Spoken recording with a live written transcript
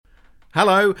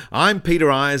Hello, I'm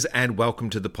Peter Eyes and welcome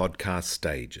to the podcast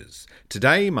Stages.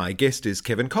 Today my guest is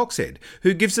Kevin Coxhead,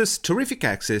 who gives us terrific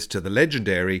access to the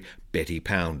legendary Betty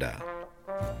Pounder.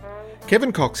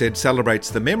 Kevin Coxhead celebrates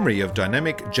the memory of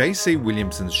dynamic J.C.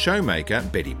 Williamson's showmaker,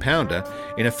 Betty Pounder,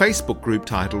 in a Facebook group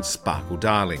titled Sparkle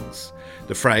Darlings.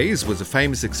 The phrase was a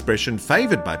famous expression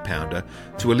favoured by Pounder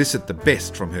to elicit the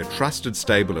best from her trusted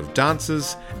stable of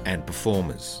dancers and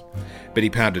performers. Betty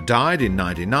Pounder died in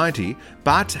 1990,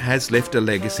 but has left a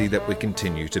legacy that we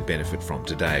continue to benefit from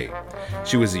today.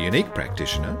 She was a unique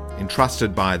practitioner,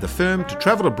 entrusted by the firm to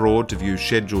travel abroad to view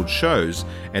scheduled shows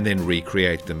and then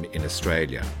recreate them in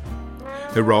Australia.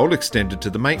 Her role extended to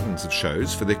the maintenance of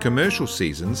shows for their commercial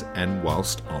seasons and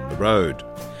whilst on the road.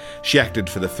 She acted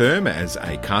for the firm as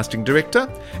a casting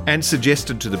director and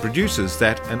suggested to the producers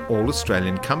that an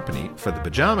all-Australian company for the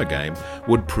Pyjama Game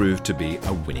would prove to be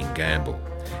a winning gamble.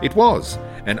 It was,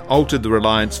 and altered the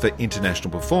reliance for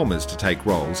international performers to take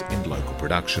roles in local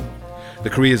production. The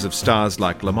careers of stars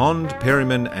like Lamond,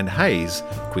 Perryman and Hayes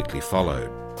quickly followed.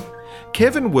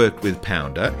 Kevin worked with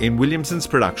Pounder in Williamson's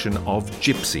production of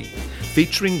Gypsy,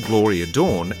 featuring Gloria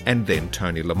Dawn and then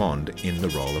Tony Lamond in the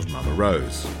role of Mama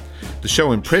Rose. The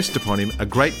show impressed upon him a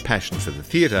great passion for the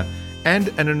theatre and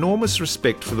an enormous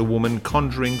respect for the woman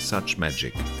conjuring such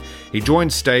magic. He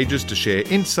joined Stages to share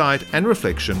insight and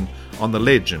reflection on the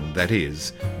legend that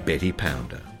is Betty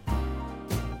Pounder.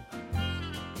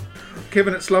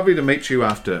 Kevin, it's lovely to meet you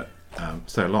after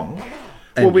so long.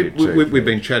 And we've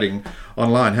been chatting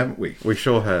online, haven't we? We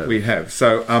sure have. We have.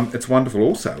 So it's wonderful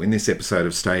also in this episode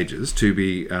of Stages to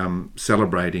be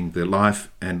celebrating the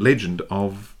life and legend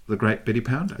of the great Betty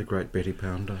Pounder. The great Betty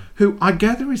Pounder. Who I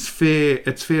gather it's fair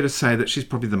to say that she's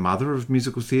probably the mother of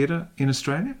musical theatre in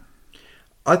Australia?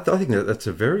 I think that's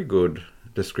a very good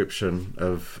description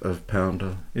of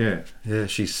Pounder. Yeah. Yeah,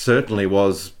 she certainly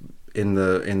was in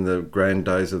the grand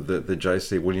days of the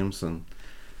J.C. Williamson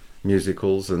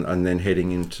musicals and then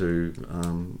heading into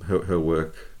her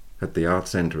work at the Art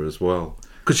Centre as well.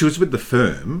 Because she was with the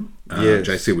firm, yes.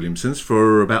 J.C. Williamson's,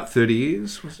 for about 30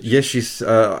 years, was it? Yes, she's.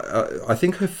 I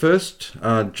think her first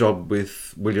job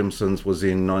with Williamson's was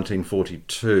in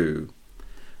 1942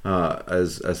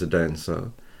 as a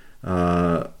dancer.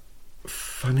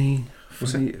 Funny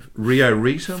Rio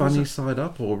Rita? Funny Side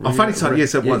Up or Rio, Funny Side,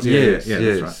 yes, it was. Yes,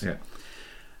 that's right. Yeah.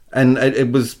 And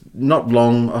it was not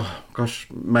long.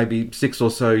 Maybe 6 or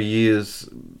so years,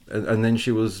 and then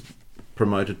she was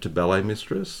promoted to ballet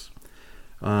mistress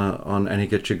on Annie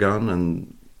Get Your Gun,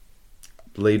 and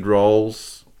lead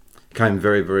roles came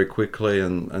very, very quickly,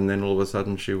 and then all of a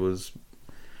sudden she was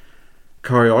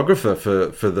choreographer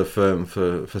for the firm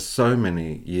for so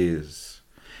many years.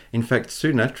 In fact,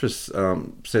 Sue Nattrass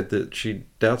said that she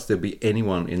doubts there'll be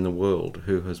anyone in the world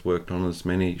who has worked on as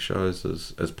many shows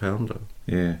as Pounder.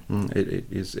 Yeah. It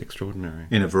is extraordinary.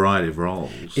 In a variety of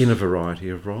roles.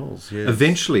 Yes.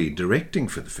 Eventually directing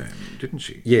for the firm, didn't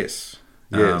she? Yes.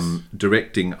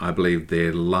 Directing, I believe,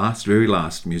 their very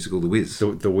last musical, The Wiz.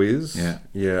 The Wiz. Yeah.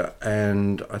 Yeah,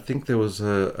 and I think there was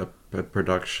a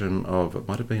production of, it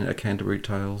might have been A Canterbury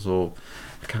Tales, or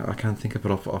I can't think of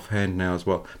it offhand now as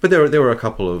well. But there were a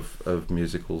couple of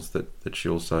musicals that she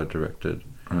also directed.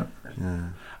 Right. Yeah.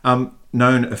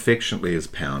 Known affectionately as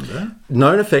Pounder.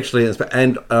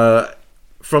 And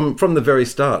from the very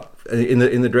start,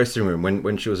 in the dressing room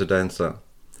when she was a dancer.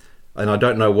 And I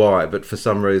don't know why, but for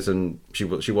some reason she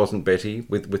wasn't Betty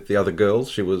with the other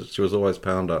girls. She was always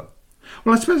Pounder.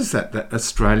 Well, I suppose it's that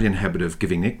Australian habit of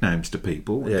giving nicknames to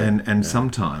people, and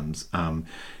sometimes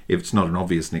if it's not an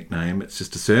obvious nickname, it's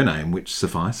just a surname which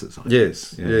suffices.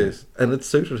 Yes, and it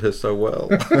suited her so well.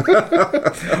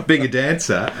 Being a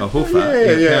dancer, a hoofer,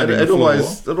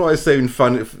 It always seemed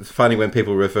funny when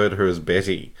people refer to her as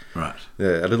Betty. Right.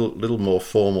 Yeah, a little more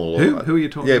formal. Who are you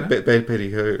talking about? Yeah,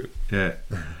 Betty Who.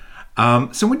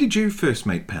 Yeah. So when did you first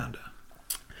meet Pounder?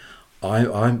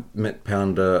 I met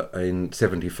Pounder in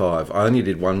 1975. I only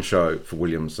did one show for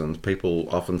Williamson's. People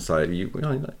often say,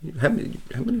 how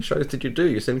many shows did you do?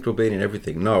 You seem to have been in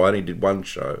everything. No, I only did one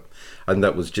show, and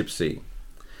that was Gypsy.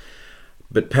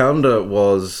 But Pounder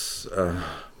was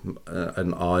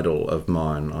an idol of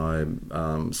mine. I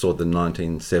saw the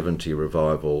 1970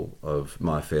 revival of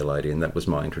My Fair Lady, and that was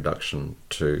my introduction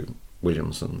to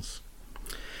Williamson's.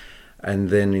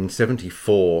 And then in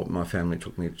 1974, my family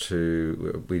took me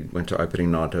we went to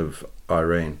opening night of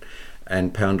Irene,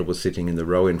 and Pounder was sitting in the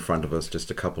row in front of us,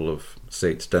 just a couple of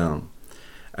seats down.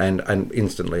 And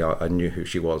instantly I knew who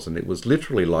she was, and it was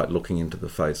literally like looking into the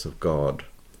face of God.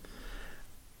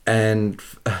 And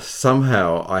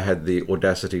somehow I had the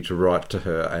audacity to write to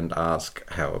her and ask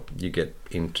how you get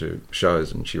into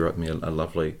shows, and she wrote me a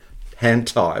lovely, hand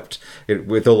typed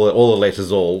with all the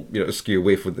letters all skew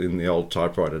whiff in the old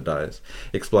typewriter days,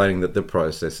 explaining that the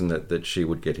process and that she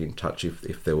would get in touch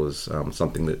if there was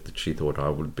something that she thought I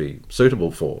would be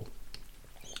suitable for.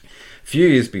 A few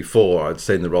years before, I'd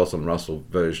seen the Rosalind Russell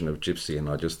version of Gypsy, and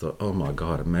I just thought, oh my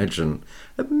God, imagine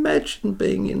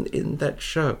being in that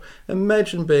show.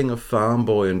 Imagine being a farm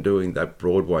boy and doing that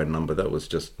Broadway number. That was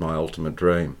just my ultimate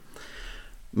dream.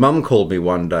 Mum called me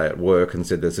one day at work and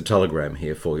said, there's a telegram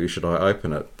here for you. Should I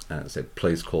open it? And it said,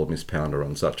 please call Miss Pounder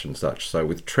on such and such. So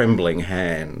with trembling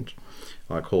hand,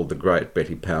 I called the great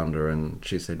Betty Pounder, and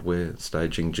she said, we're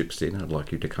staging Gypsy and I'd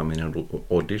like you to come in and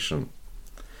audition.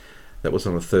 That was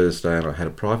on a Thursday, and I had a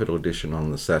private audition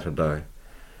on the Saturday.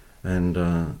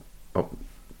 And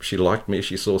she liked me.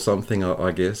 She saw something,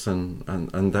 I guess, and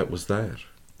that was that.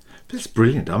 That's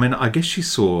brilliant. I mean, I guess she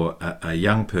saw a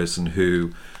young person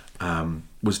who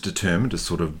was determined to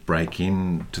sort of break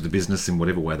into the business in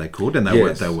whatever way they could, and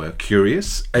they were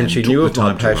curious. And she knew of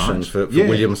my passion for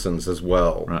Williamsons as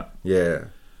well. Right. Yeah.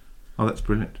 Oh, that's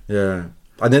brilliant. Yeah.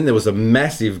 And then there was a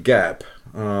massive gap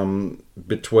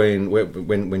between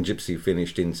when Gypsy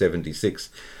finished in 76,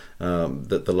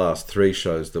 that the last 3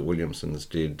 shows that Williamsons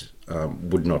did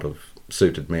would not have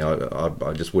suited me.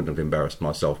 I just wouldn't have embarrassed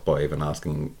myself by even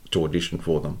asking to audition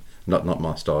for them. Not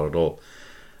my style at all.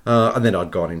 And then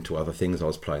I'd gone into other things. I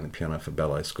was playing the piano for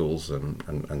ballet schools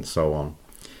and so on.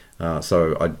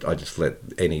 So I just let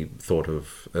any thought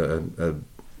of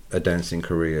a dancing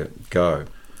career go.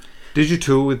 Did you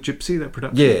tour with Gypsy, that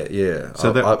production? Yeah.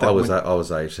 So I was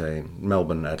 18.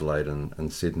 Melbourne, Adelaide,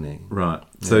 and Sydney. Right.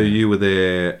 So you were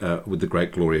there with the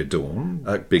great Gloria Dawn,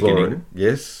 beginning.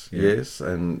 Yes,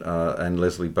 and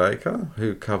Leslie Baker,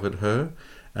 who covered her,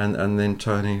 and then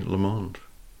Tony Lamond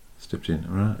stepped in.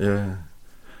 Right.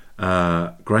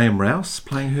 Yeah. Graham Rouse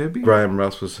playing Herbie. Graham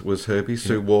Rouse was Herbie.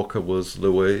 Sue Walker was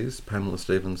Louise. Pamela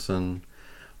Stevenson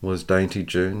was Dainty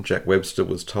June. Jack Webster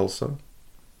was Tulsa.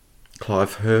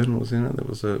 Clive Hearn was in it. It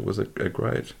was a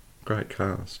great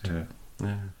cast.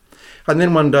 Yeah. And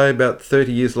then one day, about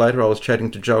 30 years later, I was chatting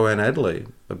to Joanne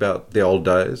Adley about the old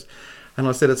days, and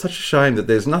I said, it's such a shame that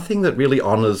there's nothing that really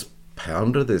honours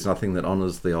Pounder. There's nothing that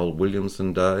honours the old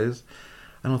Williamson days.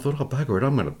 And I thought, oh, bugger it,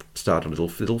 I'm going to start a little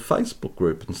Facebook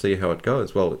group and see how it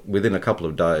goes. Well, within a couple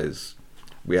of days,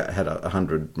 we had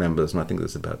 100 members, and I think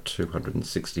there's about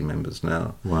 260 members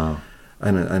now. Wow.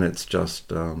 And it's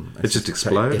just... it's just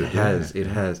exploded. It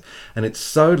has. And it's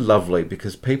so lovely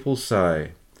because people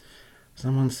say...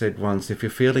 Someone said once, if you're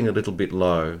feeling a little bit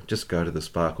low, just go to the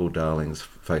Sparkle Darlings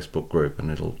Facebook group and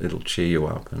it'll cheer you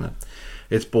up. And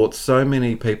it's brought so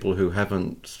many people who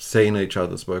haven't seen each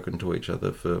other, spoken to each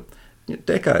other for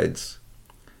decades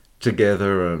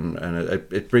together, and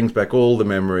it brings back all the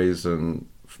memories, and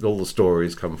all the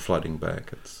stories come flooding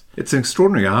back. It's an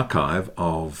extraordinary archive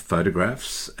of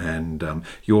photographs, and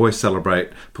you always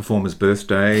celebrate performers'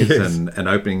 birthdays. Yes. and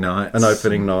opening nights.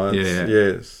 Yeah.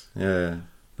 Yes. Yeah.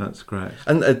 That's great.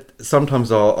 And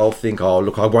sometimes I'll think, oh,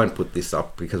 look, I won't put this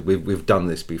up because we've done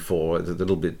this before. It's a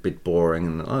little bit boring,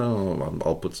 and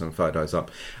I'll put some photos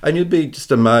up. And you'd be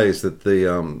just amazed that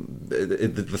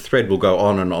the thread will go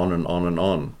on and on and on and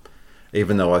on.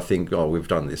 Even though I think, oh, we've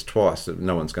done this twice,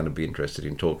 no one's going to be interested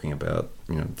in talking about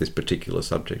this particular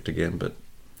subject again. But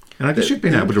and I guess you've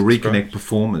been able to reconnect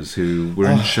performers who were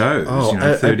in shows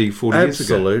 30, 40 years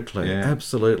ago.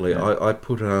 Absolutely.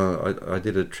 I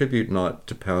did a tribute night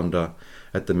to Pounder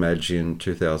at the Madge in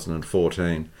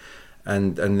 2014,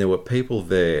 and there were people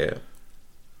there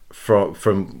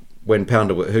from when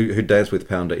Pounder who danced with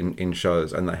Pounder in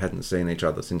shows, and they hadn't seen each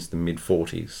other since the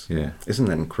mid-40s. Yeah. Isn't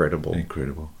that incredible?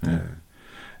 Incredible. Yeah.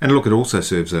 And look, it also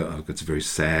serves it's a very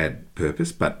sad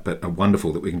purpose, but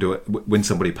wonderful that we can do it when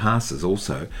somebody passes.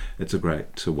 Also, it's a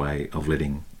great way of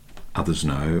letting others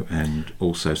know and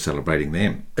also celebrating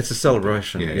them. It's a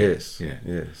celebration. Yes.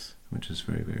 Which is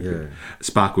very, very good.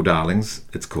 Sparkle Darlings,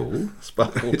 it's called.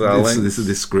 Sparkle Darlings.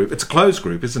 This group. It's a closed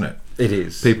group, isn't it? It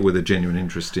is. People with a genuine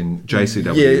interest in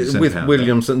JCW. Yeah, with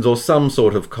Williamsons or some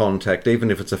sort of contact, even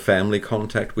if it's a family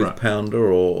contact with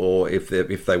Pounder, or if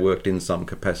they worked in some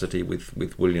capacity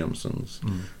with Williamsons.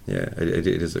 Yeah, it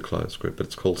is a closed group, but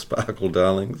it's called Sparkle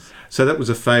Darlings. So that was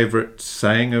a favourite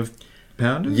saying of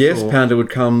Pounder's? Yes, Pounder would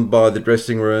come by the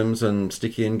dressing rooms and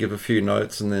stick in, give a few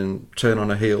notes, and then turn on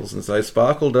her heels and say,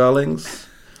 "Sparkle, darlings,"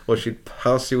 or she'd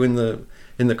pass you in the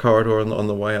corridor on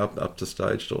the way up to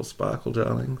stage door. "Sparkle,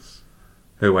 darlings."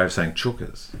 Her way of saying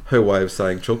chookers. Her way of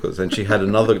saying chookers, and she had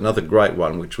another great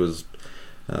one, which was,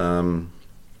 if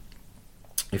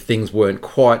things weren't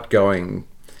quite going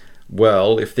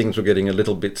well, if things were getting a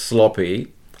little bit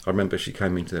sloppy. I remember she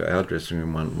came into our dressing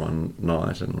room one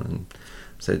night and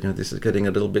said, this is getting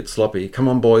a little bit sloppy. Come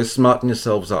on, boys, smarten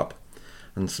yourselves up.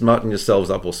 And smarten yourselves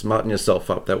up or smarten yourself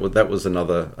up, that was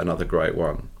another great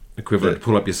one. Equivalent,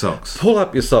 pull up your socks. Pull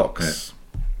up your socks.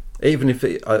 Yeah. Even if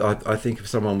I think if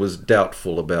someone was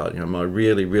doubtful about, am I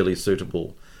really, really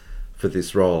suitable for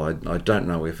this role, I don't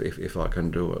know if I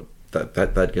can do it.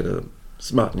 They'd get a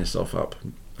smarten yourself up.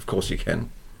 Of course you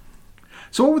can.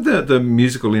 So what were the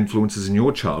musical influences in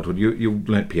your childhood? You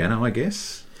learnt piano, I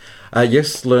guess?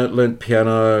 Yes, learnt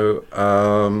piano.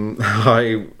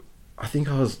 I think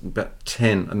I was about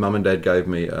 10, and Mum and Dad gave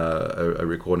me a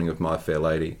recording of My Fair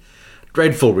Lady.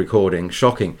 Dreadful recording,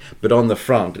 shocking. But on the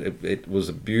front, it was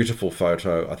a beautiful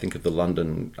photo, I think, of the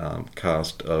London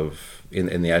cast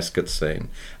in the Ascot scene.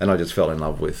 And I just fell in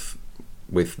love with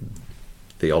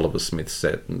the Oliver Smith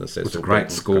set and the set. It's a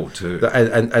great score too,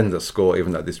 and the score.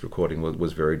 Even though this recording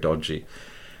was very dodgy,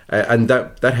 and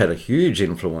that had a huge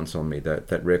influence on me.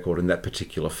 That record and that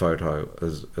particular photo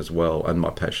as well, and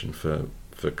my passion for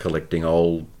collecting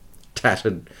old,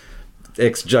 tattered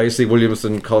ex-J.C.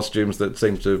 Williamson costumes that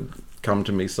seem to come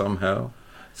to me somehow.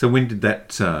 So when did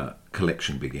that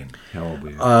collection begin? How old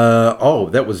were you?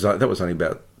 That was only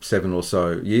about 7 or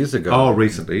so years ago. Oh,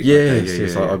 recently? Yes, okay,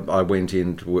 yes. Yeah. I went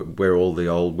in to where all the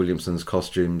old Williamson's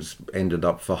costumes ended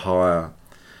up for hire,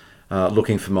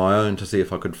 looking for my own to see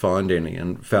if I could find any,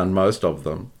 and found most of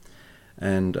them.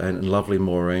 And lovely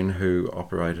Maureen, who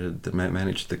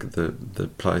managed the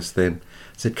place then,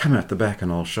 said, "Come out the back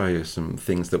and I'll show you some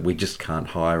things that we just can't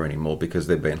hire anymore because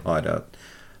they've been hired out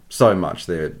so much.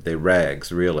 They're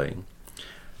rags, really."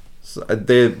 So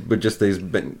there were just these,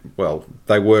 well,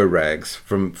 they were rags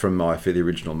from the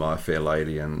original My Fair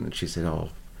Lady, and she said, "Oh,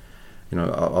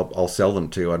 I'll sell them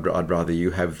to you. I'd rather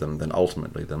you have them than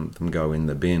ultimately them go in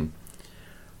the bin."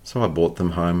 So I brought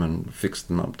them home and fixed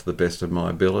them up to the best of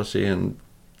my ability, and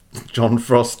John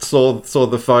Frost saw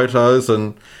the photos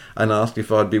and asked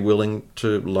if I'd be willing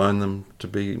to loan them to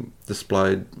be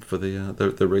displayed for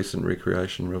the recent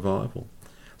Recreation revival.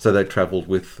 So they travelled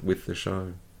with the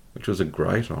show, which was a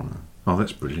great honour. Oh,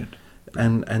 that's brilliant.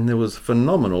 And there was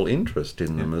phenomenal interest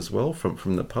in them as well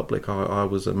from the public. I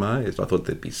was amazed. I thought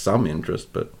there'd be some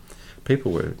interest, but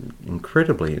people were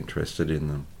incredibly interested in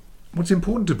them. Well, it's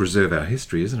important to preserve our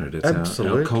history, isn't it? It's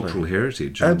our cultural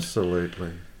heritage.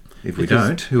 Absolutely. If we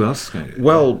don't, who else is going to?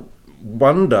 Well,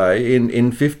 one day,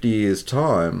 in 50 years'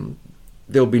 time,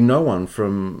 there'll be no one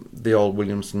from the old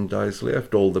Williamson days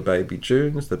left. All the baby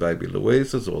Junes, the baby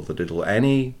Louises, all the little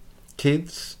Annie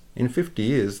kids. In 50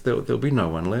 years, there'll be no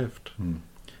one left.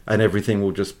 And everything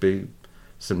will just be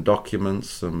some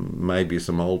documents, maybe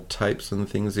some old tapes and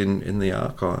things in the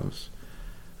archives.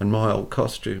 And my old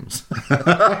costumes.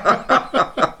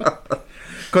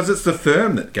 Because it's the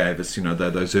firm that gave us,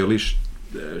 those early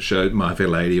shows, My Fair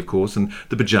Lady, of course, and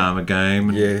The Pyjama Game,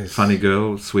 and yes. Funny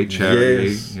Girl, Sweet Charity.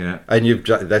 Yes. Yeah. And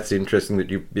that's interesting that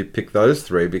you picked those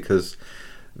three, because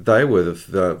they were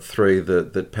the three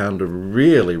that Pounder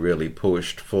really, really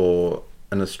pushed for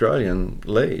an Australian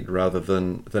lead rather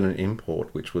than an import,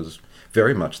 which was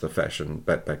very much the fashion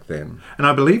back then. And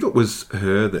I believe it was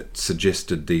her that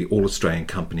suggested the All-Australian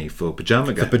Company for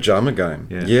Pyjama Game. The Pyjama Game,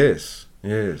 yeah.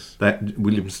 Yes. That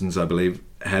Williamson's, I believe,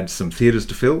 had some theatres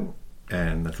to fill,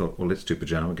 and they thought, well, let's do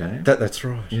Pyjama Game. That's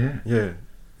right. Yeah.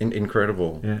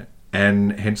 Incredible. Yeah.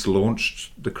 And hence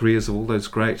launched the careers of all those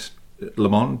great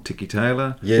Lamond, Tiki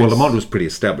Taylor. Yes. Well, Lamond was pretty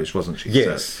established, wasn't she?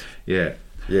 Yes. So, yeah.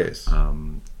 Yes.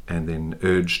 And then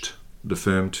urged the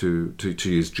firm to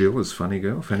use Jill as Funny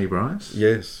Girl, Fanny Bryce.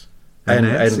 Yes.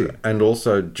 And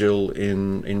also Jill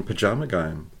in Pyjama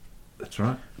Game. That's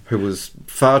right. Who was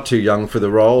far too young for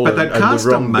the role. But they cast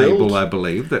the a wrong Mabel, build. I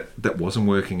believe, that wasn't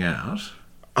working out.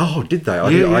 Oh, did they?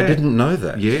 I didn't know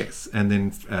that. Yes. And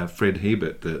then Fred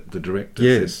Hebert, the director,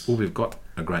 yes. said, well, we've got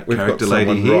a great We've character got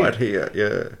lady here. right here,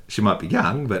 yeah. She might be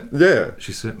young, but yeah,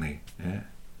 she certainly,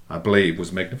 I believe,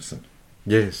 was magnificent.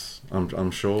 Yes,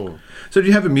 I'm sure. So, do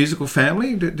you have a musical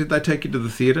family? Did they take you to the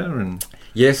theatre? And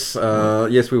yes,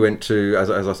 we went to, as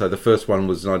I say, the first one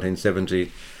was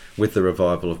 1970 with the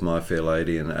revival of My Fair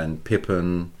Lady and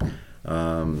Pippin,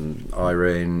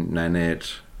 Irene,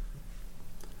 Nanette.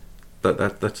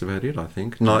 That's about it, I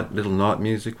think. Little night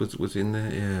music was in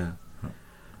there. Yeah.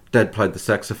 Dad played the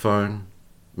saxophone.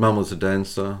 Mum was a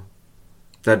dancer.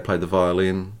 Dad played the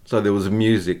violin. So there was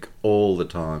music all the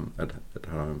time at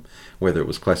home, whether it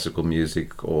was classical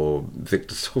music or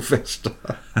Victor Sylvester,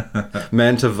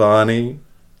 Mantovani.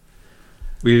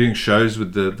 Were you doing shows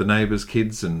with the neighbours'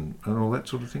 kids and all that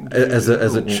sort of thing? As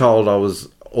a child, I was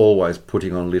always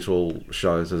putting on little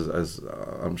shows, as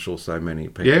I'm sure so many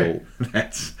people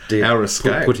that's did. Our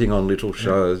escape. Putting on little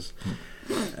shows.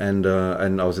 And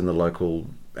I was in the local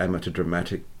Amateur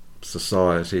Dramatic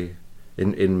Society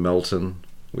in Melton,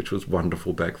 which was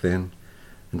wonderful back then,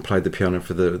 and played the piano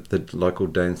for the local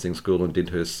dancing school and did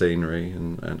her scenery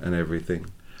and everything.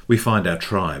 We find our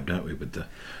tribe, don't we, with the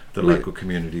local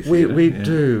community theatre? We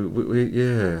do.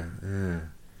 Yeah.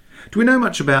 Do we know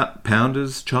much about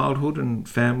Pounder's childhood and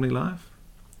family life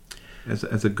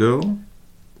as a girl?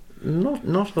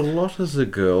 Not a lot as a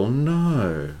girl,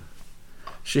 no.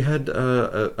 She had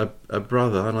a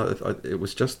brother, and it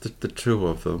was just the two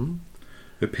of them.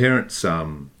 Her parents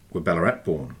were Ballarat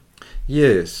born.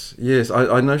 Yes.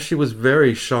 I know she was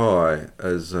very shy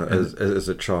as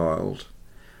a child,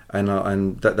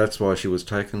 and that's why she was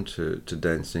taken to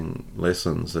dancing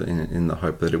lessons in the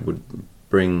hope that it would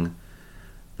bring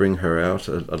her out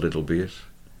a little bit.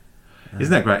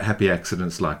 Isn't that great? Happy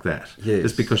accidents like that. Yes.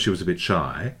 Just because she was a bit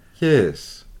shy.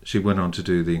 Yes. She went on to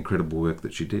do the incredible work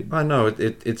that she did. I know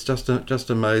it's just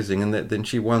amazing, and then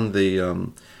she won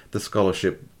the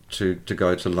scholarship to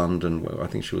go to London. I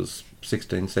think she was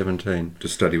 16, 17. To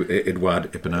study with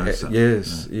Edouard Espinosa.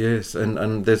 Yes,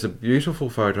 and there's a beautiful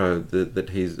photo that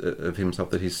he's of himself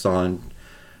that he's signed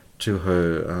to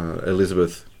her,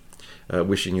 Elizabeth,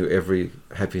 wishing you every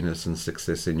happiness and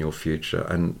success in your future.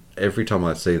 And every time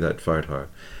I see that photo,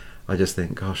 I just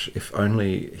think, gosh, if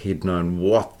only he'd known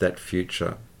what that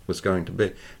future was going to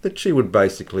be, that she would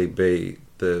basically be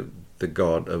the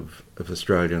god of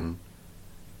Australian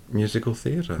musical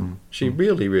theatre. She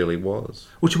really, really was.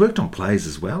 Well, she worked on plays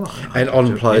as well. And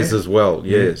on plays as well,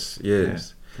 yes. Yeah.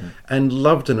 And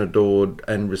loved and adored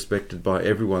and respected by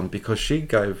everyone, because she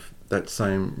gave that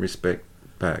same respect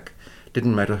back.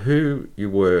 Didn't matter who you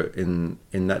were in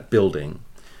that building,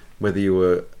 whether you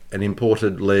were an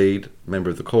imported lead, member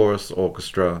of the chorus,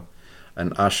 orchestra,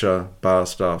 an usher, bar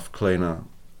staff, cleaner.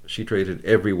 She treated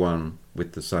everyone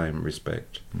with the same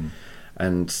respect.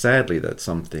 And sadly, that's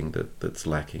something that's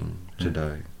lacking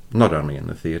today. Not only in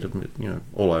the theatre, but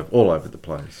all over the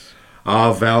place.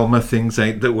 Velma, things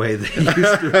ain't the way they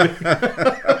used to be.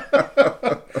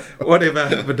 Whatever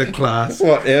happened to class?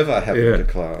 Whatever happened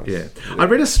to class? Yeah. I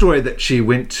read a story that she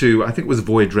went to, I think it was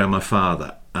Voyage Round My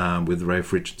Father, with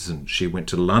Rafe Richardson. She went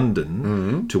to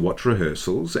London to watch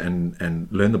rehearsals and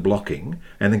learn the blocking,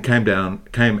 and then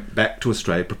came back to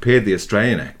Australia, prepared the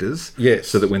Australian actors,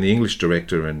 so that when the English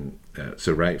director and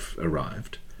Sir Rafe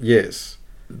arrived,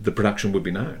 the production would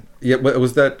be known. Yeah, well,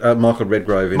 was that Michael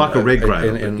Redgrave in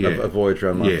A Voyage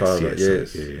Round My Father?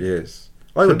 Yes.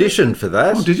 I auditioned for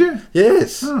that. Oh, did you?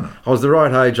 Yes. Oh. I was the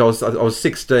right age. I was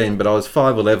 16, but I was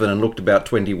 5'11" and looked about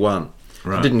 21.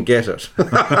 Right. I didn't get it.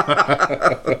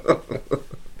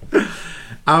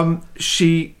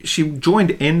 She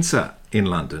joined ENSA in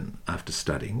London after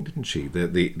studying, didn't she?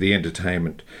 The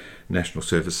Entertainment National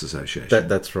Service Association.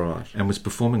 That's right. And was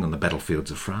performing on the battlefields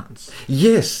of France.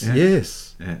 Yes.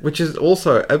 Yeah. Which is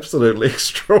also absolutely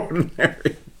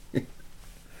extraordinary.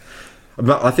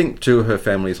 But I think to her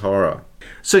family's horror.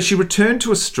 So she returned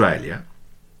to Australia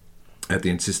at the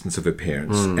insistence of her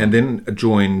parents, and then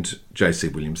joined J.C.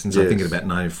 Williamson's, I think in about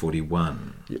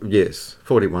 1941. Yes,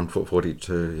 41,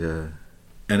 42, yeah.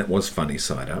 And it was Funny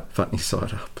Side Up. Funny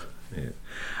Side Up. Yeah.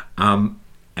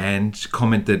 And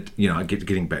comment that,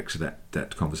 getting back to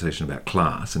that conversation about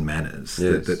class and manners,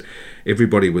 that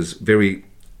everybody was very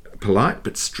polite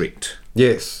but strict.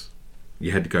 Yes.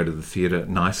 You had to go to the theatre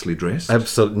nicely dressed.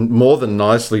 Absolutely, more than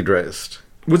nicely dressed.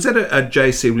 Was that a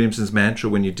J.C. Williamson's mantra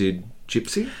when you did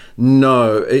Gypsy?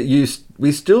 No,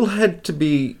 we still had to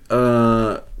be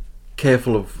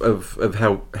careful of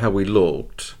how we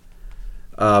looked,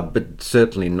 but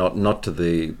certainly not to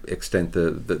the extent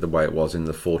the way it was in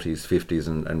the 40s, 50s,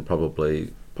 and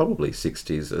probably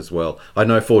 60s as well. I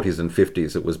know 40s and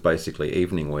 50s it was basically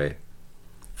evening wear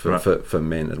for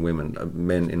men and women,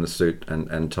 men in a suit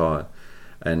and tie.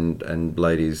 And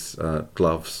ladies'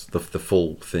 gloves, the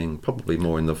full thing, probably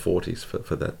more in the 40s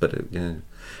for that. But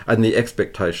and the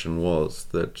expectation was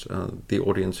that the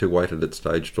audience who waited at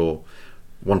stage door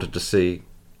wanted to see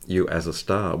you as a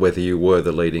star, whether you were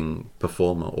the leading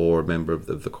performer or a member of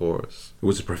the chorus. It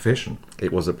was a profession.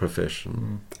 It was a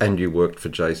profession, and you worked for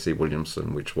J.C.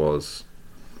 Williamson, which was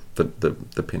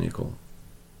the pinnacle.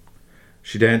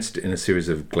 She danced in a series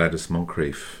of Gladys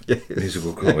Moncrief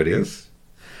musical comedies.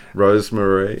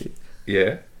 Rosemary.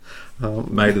 Yeah.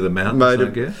 Maid of the Mountains, I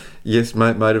guess. Yes,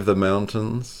 Maid of the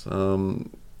Mountains,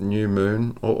 New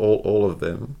Moon, all of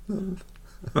them.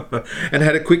 And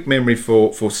had a quick memory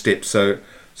for steps, so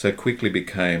quickly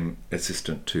became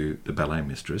assistant to the ballet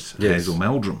mistress, Hazel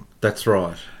Meldrum. That's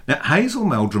right. Now, Hazel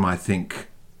Meldrum, I think,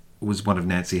 was one of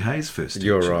Nancy Hayes' first teachers.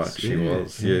 You're right, she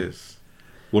was, yes.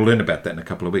 We'll learn about that in a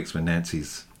couple of weeks when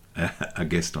Nancy's a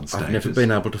guest on stage. I've never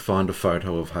been able to find a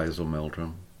photo of Hazel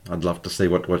Meldrum. I'd love to see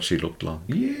what she looked like.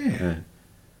 Yeah.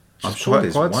 I'm She's sure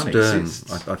there's quite one stern,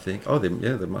 exists. I think. Oh,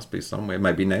 there must be somewhere.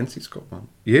 Maybe Nancy's got one.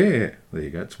 Yeah, there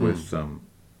you go. It's worth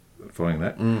following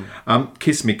that.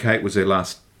 Kiss Me Kate was her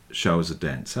last show as a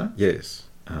dancer. Yes.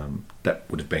 That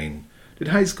would have been... Did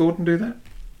Hayes Gordon do that?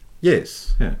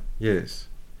 Yes. Yeah. Yes.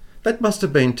 That must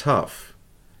have been tough.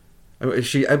 I mean,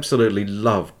 she absolutely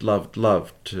loved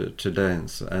to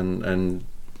dance, and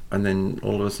then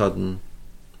all of a sudden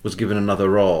was given another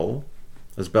role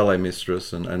as ballet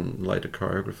mistress and later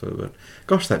choreographer. But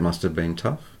gosh, that must have been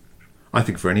tough. I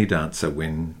think for any dancer,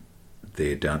 when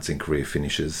their dancing career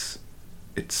finishes,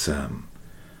 it's a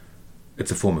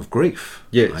form of grief.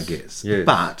 Yes, I guess. yes.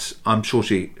 But I'm sure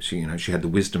she had the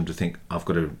wisdom to think, I've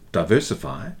got to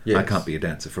diversify. Yes. I can't be a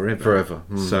dancer forever. Forever.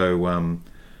 So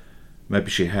maybe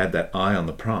she had that eye on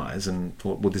the prize and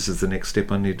thought, well, this is the next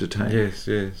step I need to take.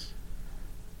 Yes.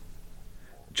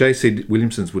 J.C.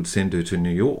 Williamson's would send her to New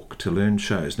York to learn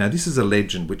shows. Now, this is a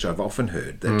legend which I've often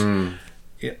heard that,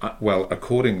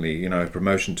 accordingly,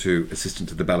 promotion to assistant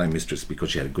to the ballet mistress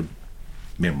because she had a good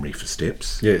memory for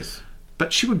steps. Yes.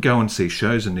 But she would go and see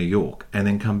shows in New York and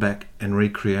then come back and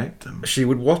recreate them. She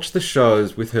would watch the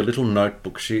shows with her little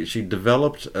notebook. She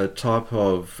developed a type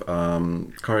of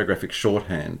choreographic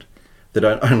shorthand that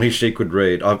only she could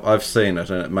read. I've seen it,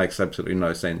 and it makes absolutely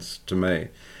no sense to me.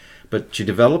 But she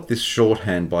developed this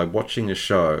shorthand by watching a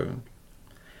show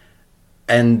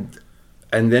and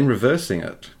then reversing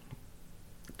it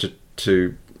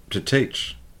to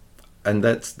teach. And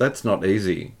that's not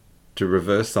easy, to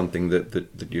reverse something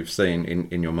that you've seen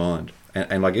in your mind.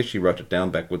 And I guess she wrote it down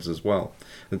backwards as well.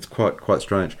 It's quite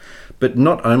strange. But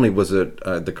not only was it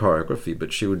the choreography,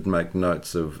 but she would make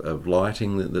notes of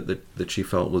lighting that she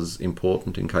felt was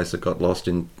important in case it got lost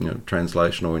in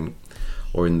translation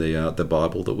or in the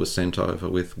Bible that was sent over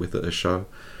with a show.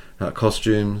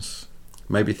 Costumes,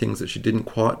 maybe things that she didn't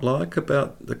quite like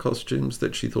about the costumes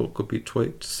that she thought could be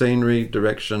tweaked. Scenery,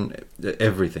 direction,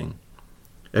 everything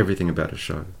about a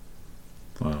show.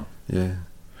 Wow. Yeah.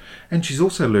 And she's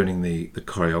also learning the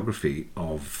choreography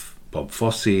of Bob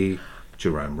Fosse,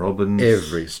 Jerome Robbins.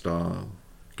 Every style.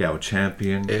 Gower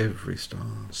Champion. Every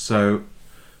style. So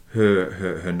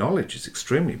her knowledge is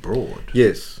extremely broad.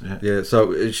 Yes. Yeah.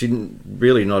 So she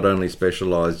really not only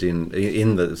specialised in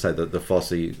the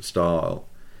Fosse style,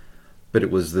 but it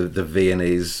was the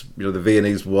Viennese, the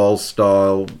Viennese waltz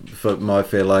style for My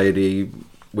Fair Lady,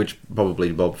 which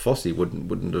probably Bob Fosse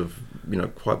wouldn't have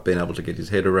quite been able to get his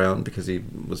head around because he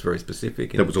was very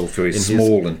specific. That was all very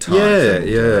small and tight.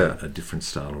 A different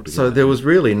style altogether. So there was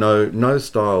really no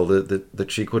style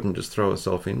that she couldn't just throw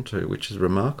herself into, which is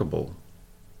remarkable.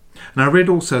 And I read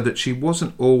also that she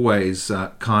wasn't always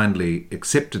kindly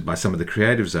accepted by some of the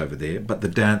creatives over there, but the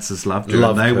dancers loved her.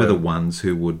 And they were the ones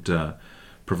who would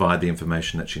provide the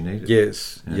information that she needed.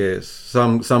 Yes.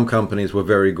 Some companies were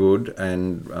very good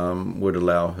and would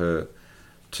allow her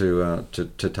to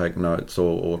take notes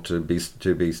or to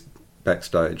be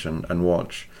backstage and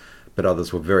watch, but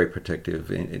others were very protective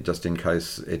just in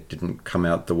case it didn't come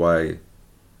out the way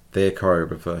their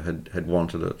choreographer had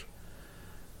wanted it.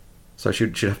 So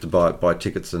she'd have to buy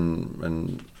tickets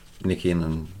and nick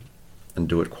in and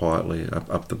do it quietly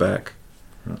up the back.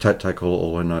 Right. Take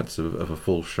all her notes of a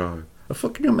full show.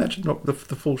 Can you imagine the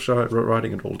full show,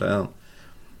 writing it all down?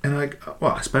 And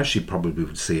I suppose she probably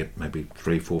would see it maybe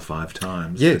 3, 4, 5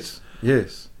 times. Yes.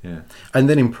 Yeah. And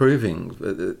then improving.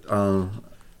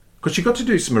 Because she got to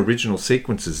do some original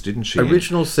sequences, didn't she?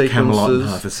 Original sequences. Camelot and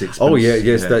Half a Sixpence. Oh yeah,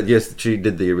 yes, she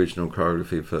did the original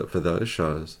choreography for those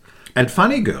shows. And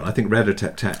Funny Girl, I think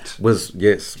Rat-a-tat-tat was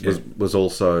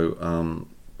also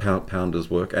Pounder's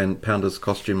work, and Pounder's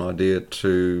costume idea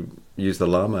to use the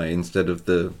lame instead of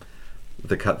the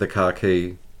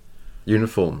khaki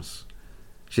uniforms.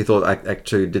 She thought Act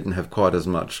 2 didn't have quite as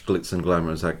much glitz and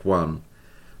glamour as Act 1,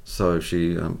 so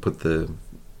she put the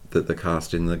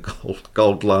cast in the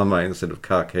gold lame instead of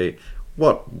khaki.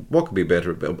 What could be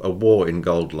better? A war in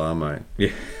gold lame.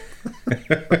 Yeah.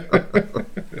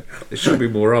 There should be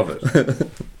more of it.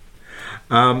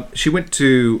 She went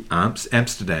to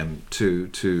Amsterdam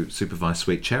to supervise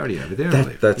Sweet Charity over there.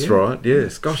 That's right.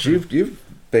 Yes. Gosh, you've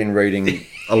been reading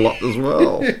a lot as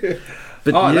well.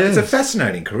 But it's a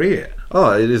fascinating career.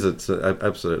 Oh, it is. It's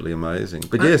absolutely amazing.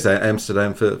 But yes,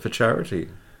 Amsterdam for charity.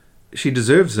 She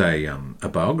deserves a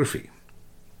biography.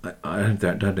 I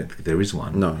don't think there is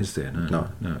one. No. Is there? No.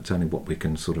 It's only what we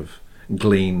can sort of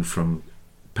glean from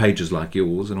pages like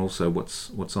yours, and also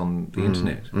what's on the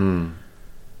internet.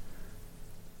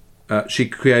 She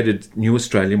created New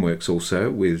Australian works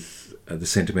also with The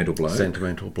Sentimental Bloke.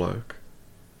 Sentimental Bloke.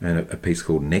 And a piece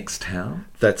called Next Town.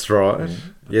 That's right. Yeah.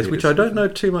 Yes, which I don't know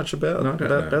too much about. No, I don't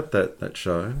know. About that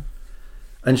show.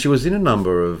 And she was in a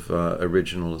number of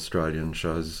original Australian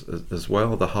shows as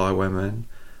well. The Highwayman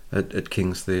at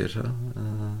King's Theatre.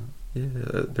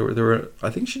 There were. I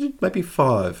think she did maybe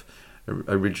 5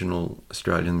 original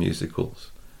Australian musicals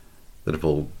that have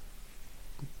all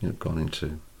gone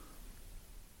into.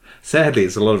 Sadly,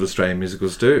 as a lot of Australian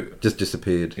musicals do. Just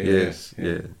disappeared. Yeah, Yes.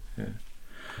 yeah.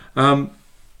 Yeah.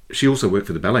 She also worked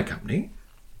for the ballet company,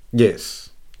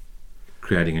 Yes.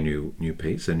 creating a new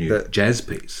piece, a new jazz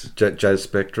piece. Jazz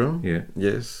Spectrum. Yeah.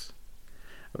 Yes.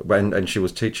 And she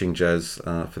was teaching jazz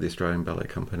for the Australian Ballet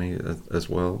Company as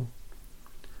well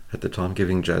at the time,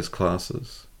 giving jazz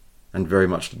classes, and very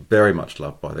much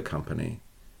loved by the company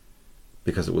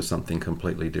because it was something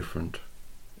completely different.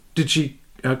 Did she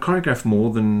choreograph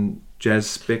more than Jazz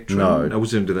Spectrum? No. I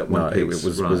was into that one piece.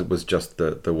 It was just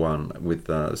the one with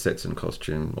set and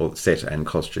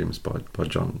costumes by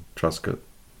John Truscott.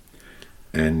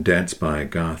 And dance by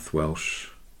Garth Welsh.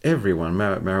 Everyone,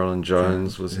 Marilyn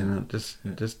Jones was in it.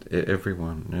 Just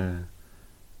everyone. Yeah.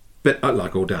 But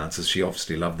like all dancers, she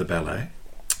obviously loved the ballet.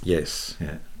 Yes.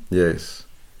 Yeah. Yes.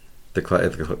 The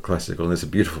classical. And there's a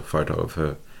beautiful photo of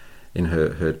her in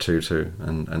her tutu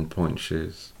and point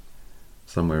shoes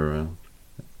somewhere around.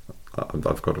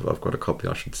 I've got a copy.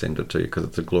 I should send it to you because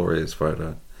it's a glorious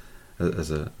photo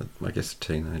as a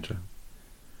teenager.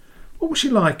 What was she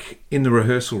like in the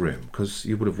rehearsal room? Because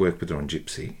you would have worked with her on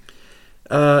Gypsy.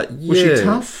 Was she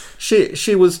tough?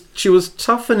 She was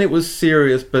tough, and it was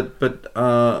serious, but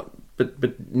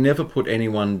never put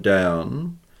anyone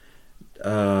down.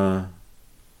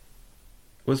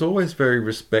 Was always very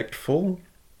respectful,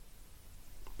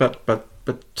 but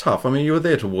tough. I mean, you were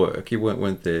there to work. You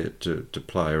weren't there to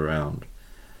play around.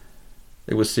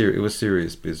 It was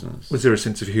serious business. Was there a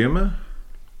sense of humour?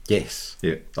 Yes.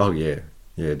 Yeah. Oh yeah.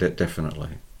 Yeah.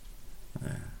 Definitely.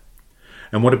 Yeah.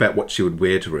 And what about what she would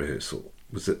wear to rehearsal?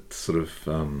 Was it sort of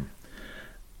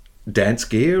dance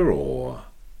gear or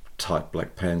tight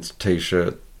black pants,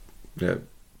 t-shirt? Yeah.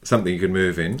 Something you could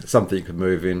move in. Something you could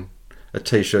move in. A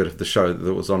t-shirt of the show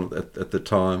that was on at the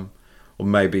time. Or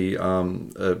maybe a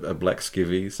black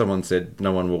skivvy. Someone said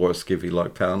no one wore a skivvy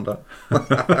like Pounder.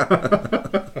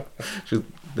 She was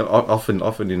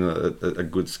often in a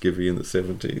good skivvy in the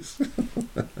 70s.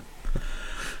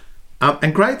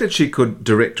 And great that she could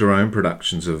direct her own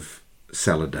productions of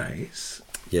Salad Days.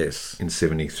 Yes. In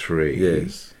 73.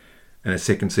 Yes. And a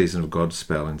second season of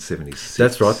Godspell in 76.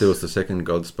 That's right. There was the second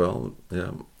Godspell.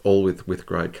 Yeah. All with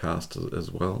great cast as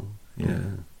well.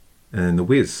 Yeah. And then The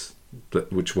Wiz,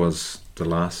 which was the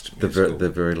last musical.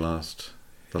 The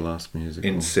last musical.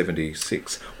 In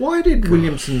 76. Why did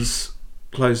Williamson's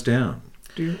close down?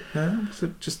 Do you know? Was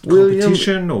it just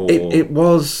competition or...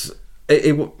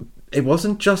 It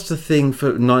wasn't just a thing for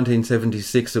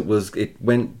 1976. It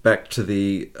went back to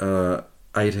the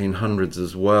 1800s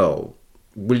as well.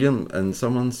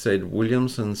 Someone said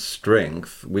Williamson's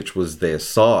strength, which was their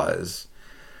size,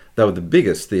 they were the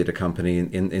biggest theatre company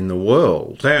in the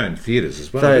world. They owned theatres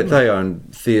as well. They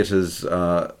owned theatres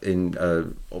in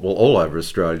all over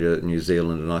Australia, New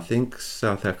Zealand, and I think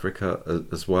South Africa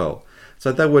as well.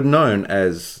 So they were known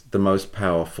as the most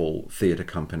powerful theatre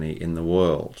company in the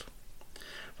world.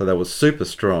 So they were super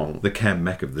strong. The Cam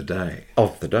Mac of the day.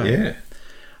 Yeah.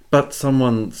 But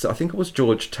someone, I think it was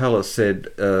George Tallis, said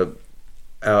our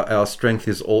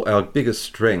biggest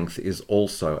strength is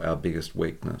also our biggest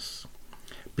weakness.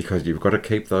 Because you've got to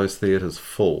keep those theatres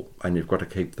full, and you've got to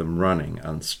keep them running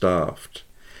unstaffed,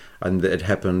 and it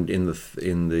happened in the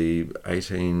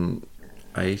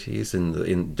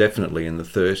 1880s, definitely in the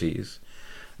 30s,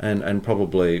 and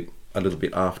probably a little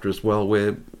bit after as well,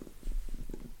 where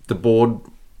the board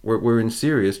were in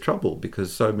serious trouble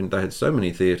because they had so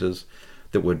many theatres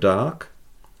that were dark,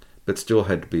 but still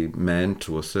had to be manned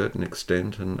to a certain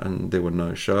extent, and there were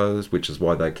no shows, which is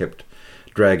why they kept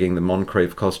dragging the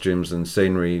Moncrief costumes and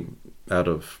scenery out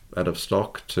of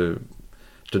stock to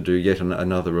do yet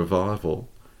another revival.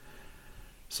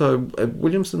 So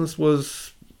Williamson's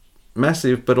was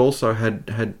massive, but also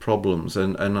had problems,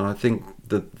 and I think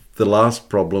that the last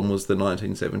problem was the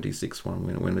 1976 one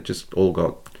when it just all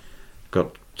got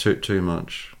too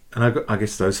much. And I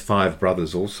guess those 5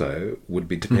 brothers also would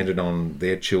be dependent on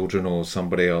their children or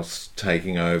somebody else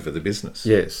taking over the business.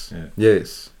 Yes, yeah.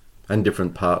 Yes. And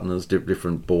different partners,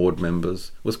 different board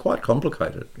members. It was quite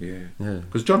complicated. Yeah.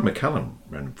 Because John McCallum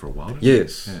ran it for a while.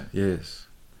 Yes. Yeah,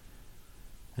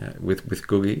 with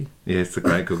Googie. Yes, the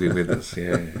great Googie with us.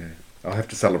 Yeah. I'll have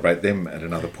to celebrate them at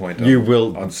another point. You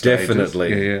will on stages.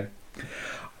 Definitely. Yeah.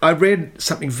 I read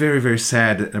something very, very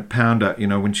sad at Pounder.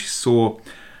 When she saw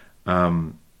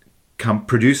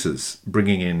producers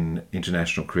bringing in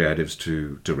international creatives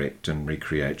to direct and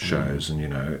recreate shows,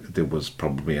 and there was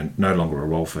probably no longer a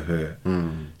role for her.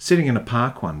 Sitting in a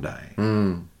park one day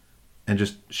and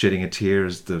just shedding a tear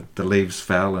as the leaves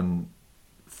fell, and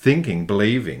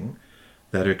believing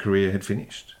that her career had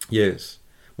finished. Yes.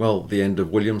 Well, the end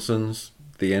of Williamson's,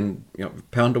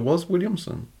 Pounder was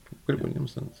Williamson's.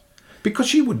 Because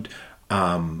she would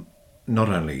not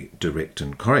only direct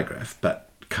and choreograph, but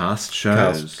cast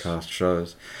shows. Cast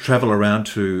shows. Travel around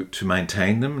to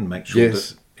maintain them and make sure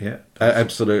yes. that... Yeah.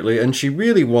 Absolutely. And she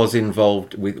really was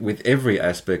involved with every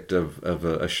aspect of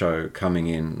a show coming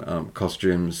in.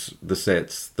 Costumes, the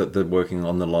sets, the working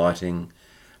on the lighting,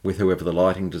 with whoever the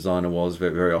lighting designer was.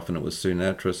 Very, very often it was Sue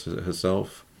Nattrass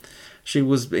herself. She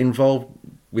was involved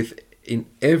in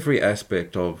every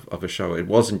aspect of a show. It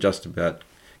wasn't just about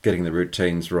getting the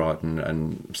routines right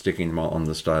and sticking them on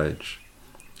the stage.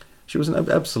 She was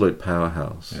an absolute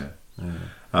powerhouse.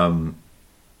 Yeah.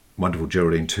 Wonderful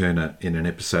Geraldine Turner, in an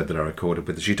episode that I recorded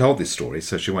with her, she told this story,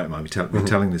 so she won't mind me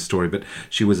telling this story, but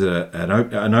she was at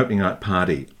an opening night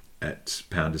party at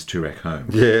Pounder's Toorak home.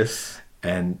 Yes.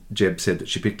 And Jeb said that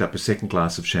she picked up a second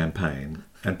glass of champagne,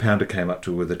 and Pounder came up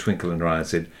to her with a twinkle in her eye and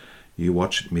said, "You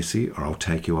watch it, Missy, or I'll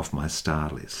take you off my star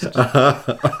list."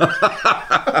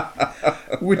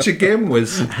 Which again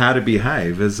was how to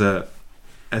behave as a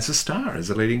star,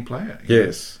 as a leading player.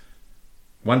 Yes.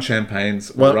 One champagne's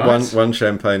all right. One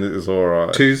champagne is all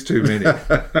right. Two's too many.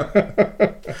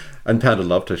 And Pounder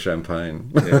loved her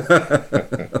champagne.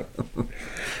 Yeah.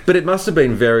 But it must have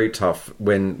been very tough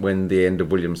when the end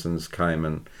of Williamson's came,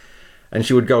 and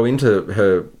she would go into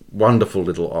her wonderful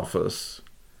little office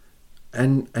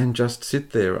and just sit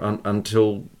there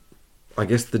until, I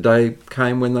guess, the day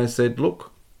came when they said,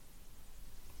 "Look,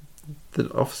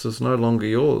 the office is no longer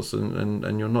yours,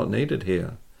 and you're not needed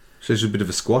here." So she was a bit of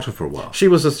a squatter for a while. She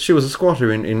was a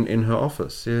squatter in her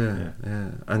office, yeah.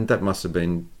 And that must have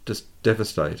been just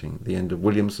devastating. The end of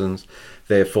Williamson's,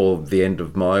 therefore the end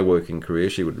of my working career.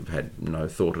 She would have had no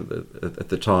thought at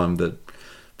the time that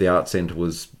the Art Centre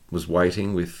was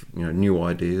waiting with new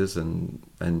ideas and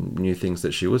new things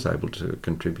that she was able to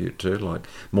contribute to, like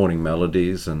Morning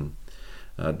Melodies and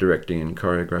directing and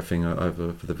choreographing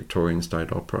over for the Victorian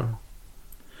State Opera.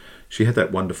 She had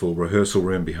that wonderful rehearsal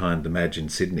room behind the Madge in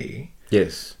Sydney.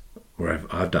 Yes. Where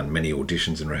I've done many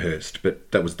auditions and rehearsed,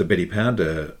 but that was the Betty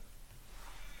Pounder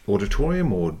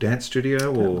auditorium or dance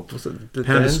studio, or was it the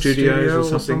Pounder dance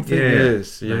Studios or something? Yeah,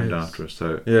 yes. named after her.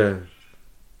 So yeah,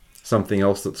 something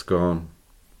else that's gone.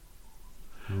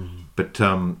 But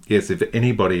yes, if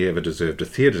anybody ever deserved a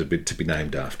theatre to be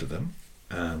named after them,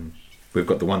 we've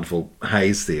got the wonderful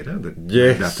Hayes Theatre that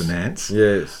named after Nance.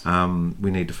 Yes. We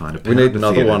need to find a We need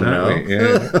another one now.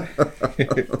 Yeah.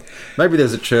 Maybe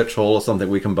there's a church hall or something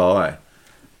we can buy.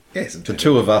 Yes. The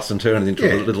two of us and turn it into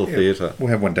a little theatre. We'll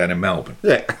have one down in Melbourne.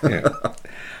 Yeah.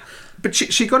 But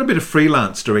she got a bit of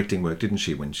freelance directing work, didn't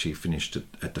she, when she finished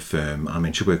at the firm? I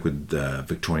mean, she worked with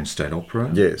Victorian State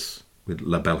Opera. Yes. With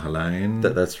La Belle Helene.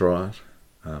 That's right.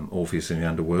 Orpheus in the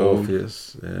Underworld.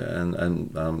 Orpheus, yeah,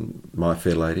 and My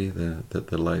Fair Lady,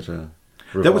 the later.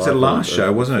 That was her last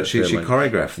show, wasn't it? She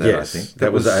choreographed that, yes, I think.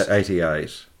 That was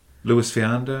 88. Louis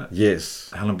Fiander.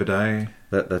 Yes. Helen Bidet.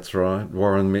 That's right.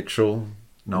 Warren Mitchell.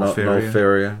 Noel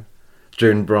Ferrier.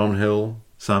 June Bronhill.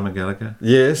 Simon Gallagher.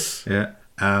 Yes. Yeah.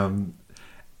 And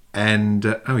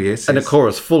yes. And a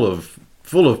chorus full of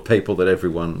people that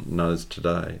everyone knows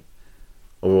today.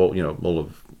 Or all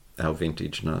of our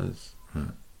vintage knows. Right.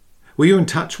 Were you in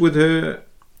touch with her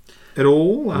at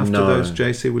all after No. those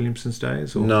J.C. Williamson's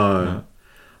days? Or? No.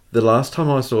 The last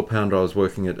time I saw Pounder, I was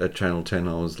working at Channel 10.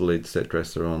 I was the lead set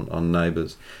dresser on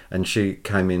Neighbours, and she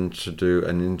came in to do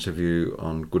an interview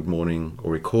on Good Morning,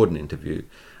 or record an interview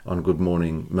on Good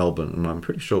Morning Melbourne, and I'm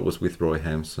pretty sure it was with Roy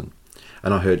Hampson.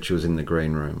 And I heard she was in the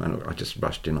green room, and I just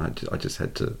rushed in. I just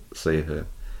had to see her,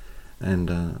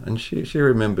 and she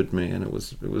remembered me, and it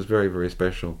was very, very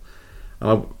special.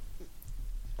 And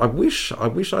I wish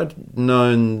I'd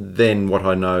known then what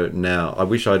I know now. I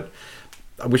wish I'd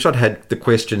had the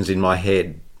questions in my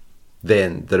head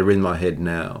then that are in my head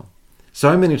now.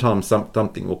 So many times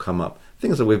something will come up,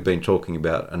 things that we've been talking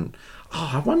about, and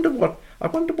I wonder what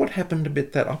happened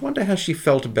about that. I wonder how she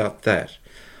felt about that.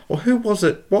 Or who was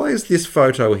it? Why is this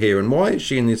photo here, and why is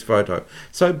she in this photo?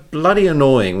 So bloody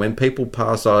annoying when people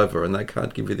pass over and they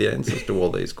can't give you the answers to all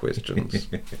these questions.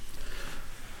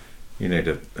 You need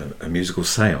a musical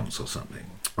séance or something.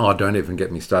 Oh, don't even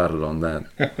get me started on that.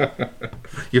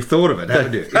 You've thought of it,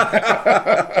 haven't you?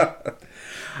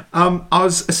 I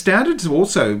was astounded to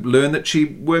also learn that she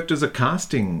worked as a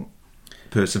casting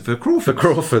person for Crawford. For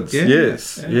Crawford's, Yeah,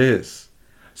 yes, yeah. yes.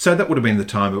 So that would have been the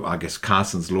time of, I guess,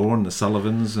 Carson's Law and the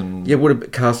Sullivans and... Yeah, would have been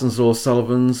Carson's Law,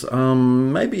 Sullivan's,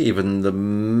 maybe even the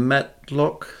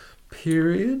Matlock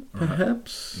period,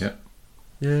 perhaps. Yeah.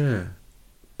 Yeah.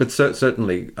 But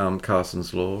certainly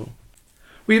Carson's Law.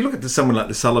 Well, you look at someone like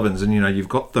the Sullivans and, you've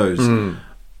got those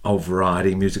old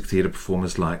variety music theatre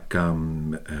performers like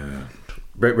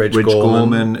Reg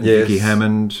Gorman and yes. Vicky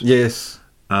Hammond Yes.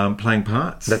 playing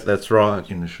parts That's right.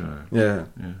 in the show. Yeah.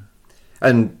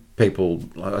 And people,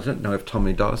 I don't know if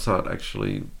Tommy Dysart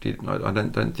actually did. I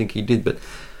don't think he did, but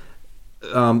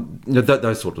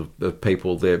those sort of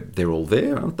people, they're all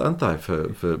there, aren't they,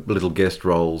 for little guest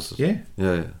roles? Yeah.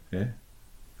 Yeah. Yeah.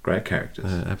 Great characters.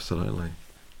 Absolutely.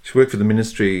 She worked for the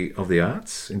Ministry of the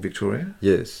Arts in Victoria.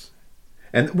 Yes.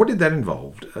 And what did that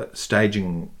involve?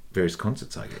 Staging various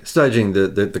concerts, I guess. Staging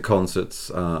the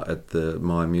concerts at the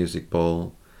My Music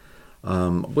Bowl.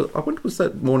 Well, I wonder, was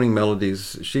that Morning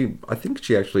Melodies? I think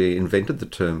she actually invented the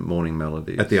term Morning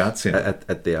Melodies At the Arts Centre.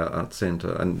 At the Arts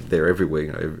Centre, and they're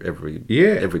everywhere.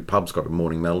 Every pub's got a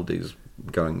Morning Melodies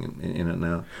going in it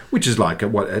now. Which is like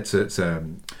it's a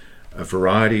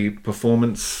variety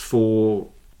performance for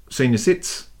senior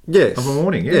sits. Yes, of a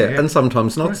morning. Yeah, and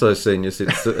sometimes not so senior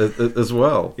sits as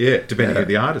well. Yeah, depending who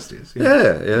the artist is.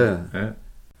 Yeah.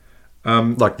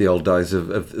 Like the old days of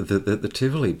the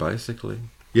Tivoli, basically.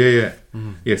 Yeah.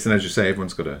 Yes, and as you say,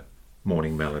 everyone's got a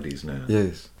Morning Melodies now.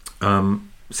 Yes.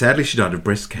 Sadly, she died of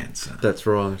breast cancer. That's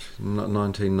right.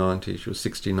 1990. She was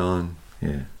 69.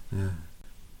 Yeah.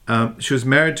 She was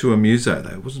married to a muso,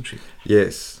 though, wasn't she?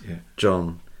 Yes. Yeah.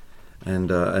 John.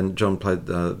 And John played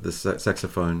the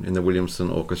saxophone in the Williamson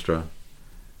Orchestra.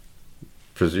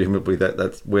 Presumably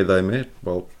that's where they met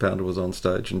while Pounder was on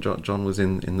stage and John was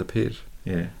in the pit.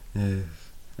 Yeah. Yes.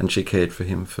 And she cared for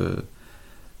him for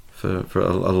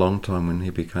a long time when he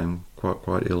became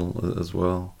quite ill as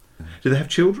well. Did they have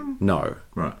children? No.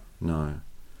 Right. No.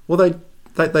 Well,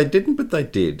 they didn't, but they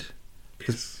did.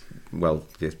 Yes. Well,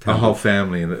 yes. A whole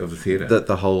family of the theatre.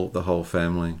 The whole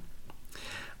family.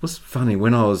 It was funny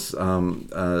when I was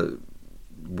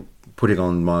putting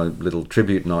on my little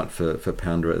tribute night for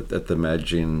Pounder at the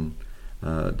Madge Inn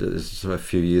a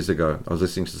few years ago. I was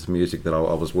listening to some music that I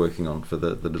was working on for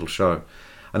the little show,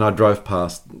 and I drove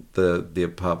past the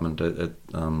apartment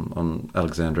on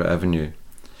Alexandra Avenue,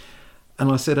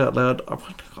 and I said out loud,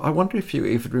 I wonder if you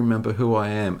even remember who I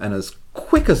am. And as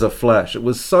quick as a flash, it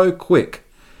was so quick,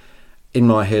 in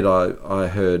my head I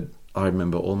heard, I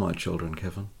remember all my children,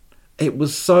 Kevin. It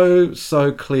was so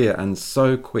clear and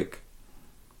so quick.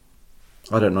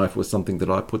 I don't know if it was something that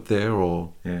I put there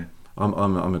or... Yeah.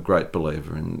 I'm a great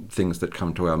believer in things that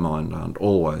come to our mind aren't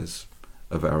always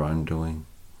of our own doing.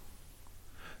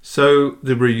 So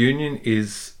the reunion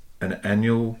is an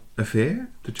annual affair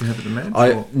that you have at the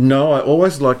Madge? No, I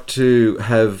always like to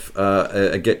have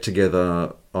a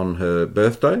get-together on her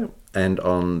birthday and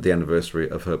on the anniversary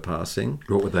of her passing.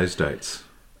 What were those dates?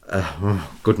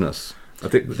 Goodness. I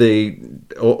think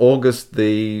August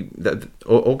the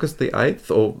 8th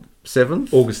or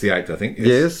 7th. August the 8th, I think.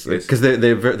 Yes, because they're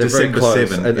very close.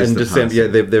 7th and December, yeah,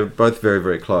 they're both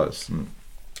very close.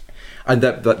 And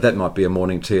that might be a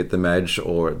morning tea at the Madge,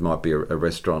 or it might be a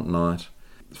restaurant night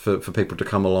for people to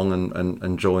come along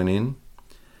and join in.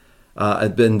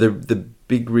 And then the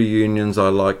big reunions I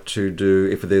like to do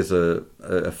if there's a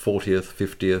 40th,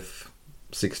 50th,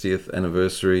 60th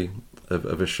anniversary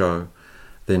of a show.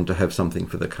 Then to have something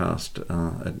for the cast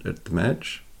at the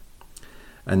Madge.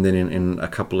 And then in a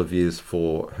couple of years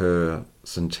for her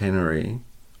centenary,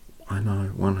 I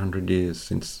know, 100 years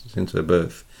since her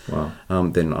birth. Wow.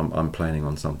 Then I'm planning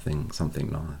on something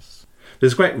nice.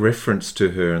 There's great reference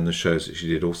to her in the shows that she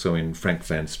did, also in Frank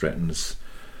Van Stratton's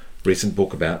recent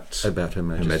book about Her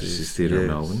Majesty's Theatre in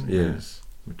Melbourne. Yes.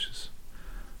 Which is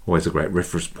always a great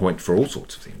reference point for all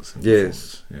sorts of things.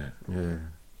 Yes. Yeah.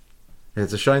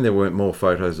 It's a shame there weren't more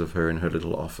photos of her in her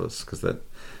little office, because that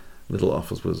little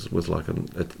office was like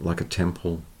a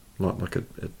temple, like a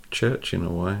church in a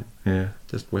way. Yeah.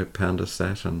 Just where Pounder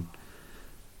sat, and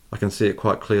I can see it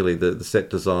quite clearly. The set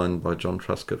designed by John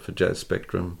Truscott for Jazz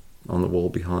Spectrum on the wall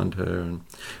behind her, and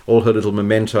all her little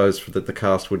mementos that the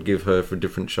cast would give her for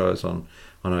different shows on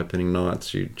opening nights.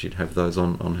 She'd have those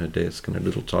on her desk, and a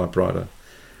little typewriter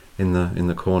in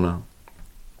the corner.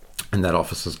 And that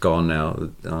office is gone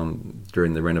now.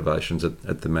 During the renovations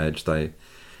at the Madge, they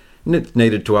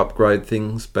needed to upgrade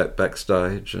things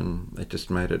backstage, and it just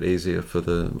made it easier for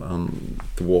the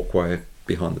walkway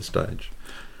behind the stage.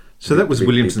 So that was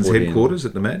Williamson's headquarters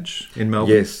at the Madge in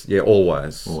Melbourne? Yes, yeah,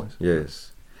 always.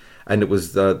 Yes. And it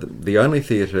was the only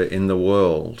theatre in the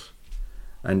world,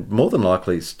 and more than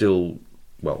likely still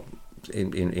well,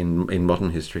 in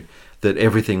modern history, that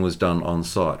everything was done on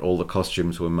site. All the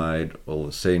costumes were made, all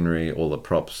the scenery, all the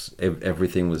props,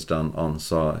 everything was done on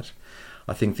site.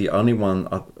 I think the only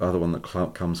other one that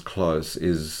comes close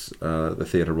is the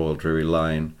Theatre Royal Drury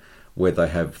Lane, where they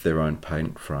have their own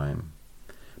paint frame.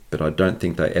 But I don't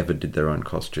think they ever did their own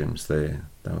costumes there.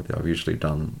 They were usually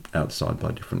done outside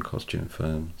by different costume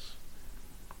firms.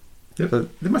 There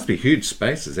must be huge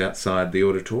spaces outside the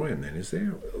auditorium then, is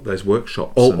there? Those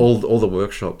workshops? All the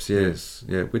workshops, yes.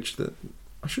 Yeah, which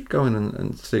I should go in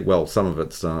and see. Well, some of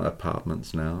it's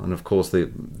apartments now. And of course the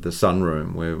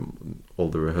sunroom where all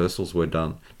the rehearsals were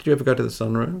done. Did you ever go to the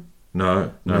sunroom?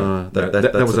 No.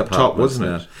 That was up top,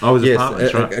 wasn't it? Oh, it was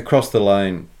apartments, right. Across the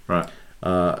lane. Right.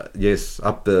 Yes,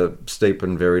 up the steep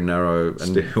and very narrow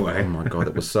stairway. Oh my God,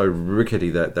 it was so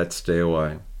rickety, that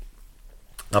stairway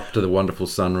up to the wonderful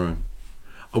sunroom.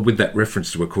 Oh, with that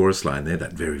reference to a chorus line there,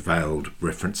 that very veiled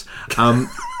reference.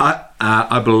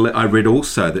 I read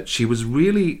also that she was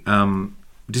really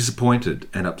disappointed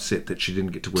and upset that she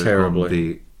didn't get to work on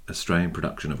the Australian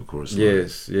production of A Chorus Line.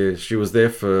 Yes, she was there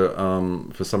for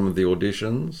some of the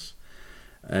auditions,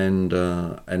 and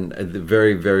at the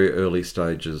very, very early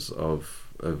stages of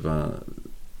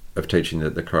teaching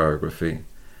the choreography,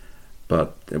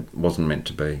 but it wasn't meant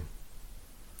to be,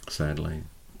 sadly.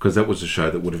 Because that was a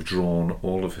show that would have drawn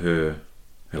all of her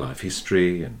life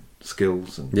history and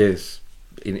skills and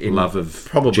in love of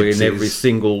probably gypsies. In every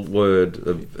single word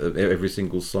of every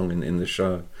single song in the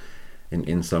show,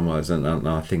 in some ways, and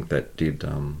I think that did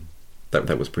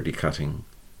that was pretty cutting.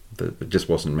 That it just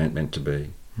wasn't meant to be.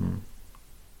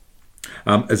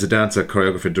 As a dancer,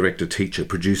 choreographer, director, teacher,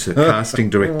 producer,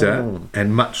 casting director,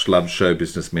 and much loved show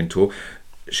business mentor,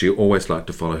 she always liked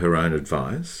to follow her own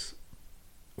advice,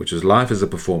 which is life is a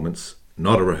performance,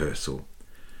 not a rehearsal.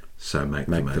 So make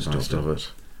the most of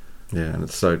it. Yeah, and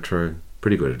it's so true.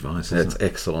 Pretty good advice, isn't it? It's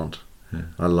excellent. Yeah.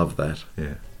 I love that.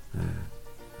 Yeah.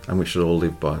 And we should all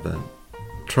live by that.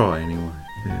 Try anyway.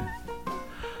 Yeah.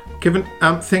 Kevin,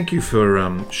 thank you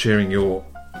for sharing your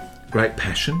great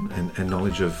passion and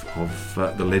knowledge of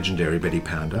the legendary Betty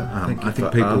Pounder. Thank you I think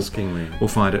for people asking me. will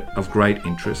find it of great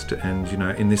interest. And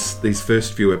in these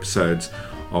first few episodes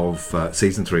of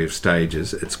season 3 of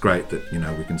Stages, it's great that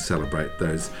we can celebrate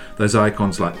those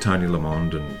icons like Tony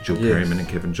Lamond and Jill Perryman and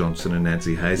Kevin Johnson and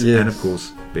Nancy Hayes, and of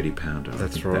course Betty Pounder.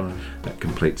 That's right. That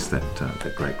completes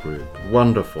that great group.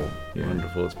 Wonderful, yeah.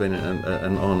 Wonderful. It's been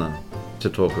an honour to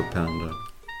talk of Pounder.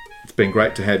 It's been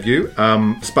great to have you.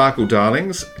 Sparkle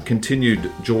Darlings,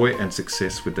 continued joy and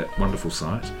success with that wonderful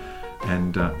site.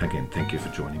 And again, thank you for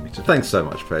joining me today. Thanks so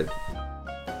much, Pete.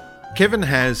 Kevin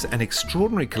has an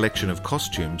extraordinary collection of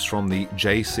costumes from the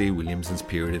J.C. Williamson's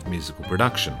period of musical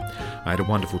production. I had a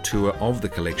wonderful tour of the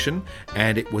collection,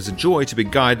 and it was a joy to be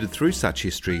guided through such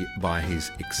history by his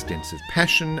extensive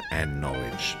passion and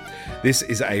knowledge. This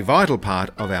is a vital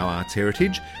part of our arts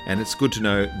heritage, and it's good to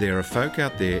know there are folk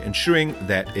out there ensuring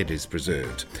that it is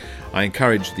preserved. I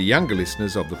encourage the younger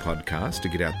listeners of the podcast to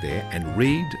get out there and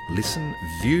read, listen,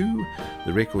 view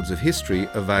the records of history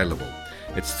available.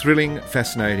 It's thrilling,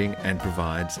 fascinating, and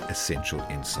provides essential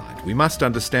insight. We must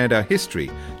understand our history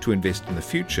to invest in the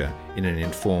future in an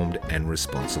informed and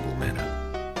responsible manner.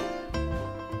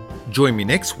 Join me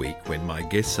next week when my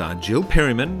guests are Jill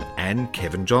Perryman and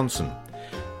Kevin Johnson.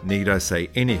 Need I say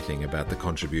anything about the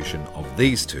contribution of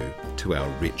these two to our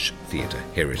rich theatre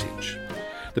heritage?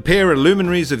 The pair are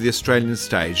luminaries of the Australian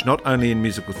stage, not only in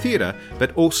musical theatre,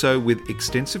 but also with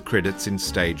extensive credits in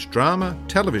stage drama,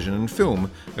 television and film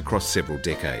across several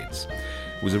decades.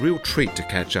 It was a real treat to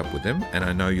catch up with them, and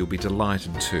I know you'll be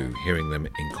delighted too, hearing them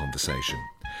in conversation.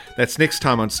 That's next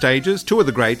time on Stages, two of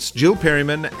the greats, Jill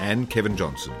Perryman and Kevin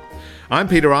Johnson. I'm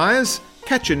Peter Ayres.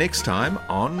 Catch you next time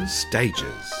on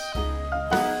Stages.